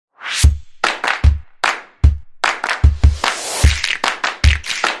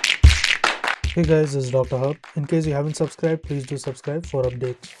Hey guys, this is Dr. Hub. In case you haven't subscribed, please do subscribe for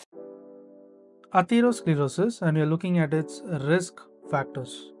updates. Atherosclerosis, and we are looking at its risk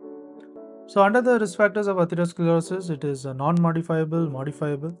factors. So under the risk factors of atherosclerosis, it is non-modifiable,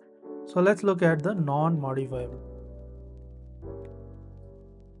 modifiable. So let's look at the non-modifiable.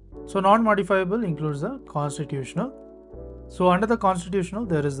 So non-modifiable includes the constitutional. So under the constitutional,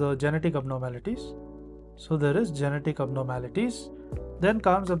 there is the genetic abnormalities. So there is genetic abnormalities. Then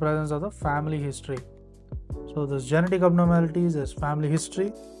comes the presence of the family history. So there's genetic abnormalities, there's family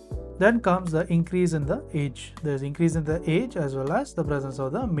history. Then comes the increase in the age. There's increase in the age as well as the presence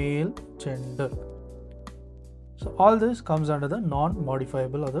of the male gender. So all this comes under the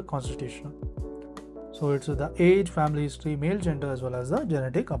non-modifiable or the constitutional. So it's the age, family history, male gender as well as the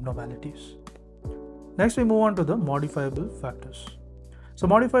genetic abnormalities. Next we move on to the modifiable factors. So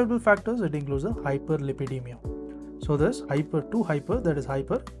modifiable factors, it includes the hyperlipidemia. So there's hyper, that is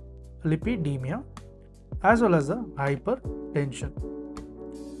hyperlipidemia, as well as the hypertension.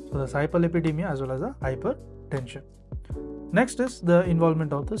 So there's hyperlipidemia as well as the hypertension. Next is the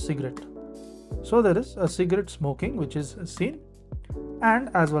involvement of the cigarette. So there is a cigarette smoking which is seen, and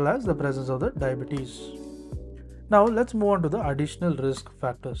as well as the presence of the diabetes. Now let's move on to the additional risk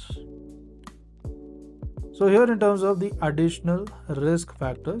factors. So here in terms of the additional risk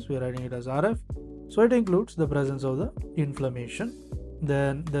factors, we are writing it as RF. So it includes the presence of the inflammation.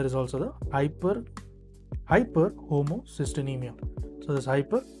 Then there is also the hyperhomocystinemia. So this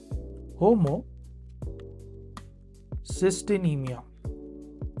hyperhomocystinemia.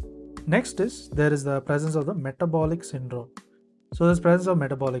 Next is there is the presence of the metabolic syndrome. So there is presence of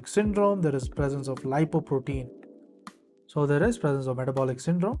metabolic syndrome. There is presence of lipoprotein. So there is presence of metabolic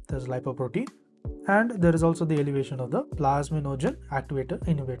syndrome. There is lipoprotein, and there is also the elevation of the plasminogen activator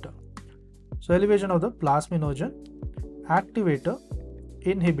inhibitor. So elevation of the plasminogen activator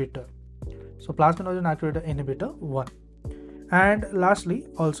inhibitor. So plasminogen activator inhibitor 1. And lastly,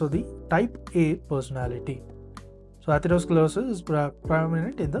 also the type A personality. So atherosclerosis is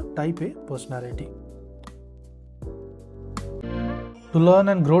predominant in the type A personality. To learn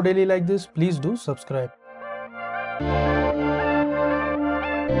and grow daily like this, please do subscribe.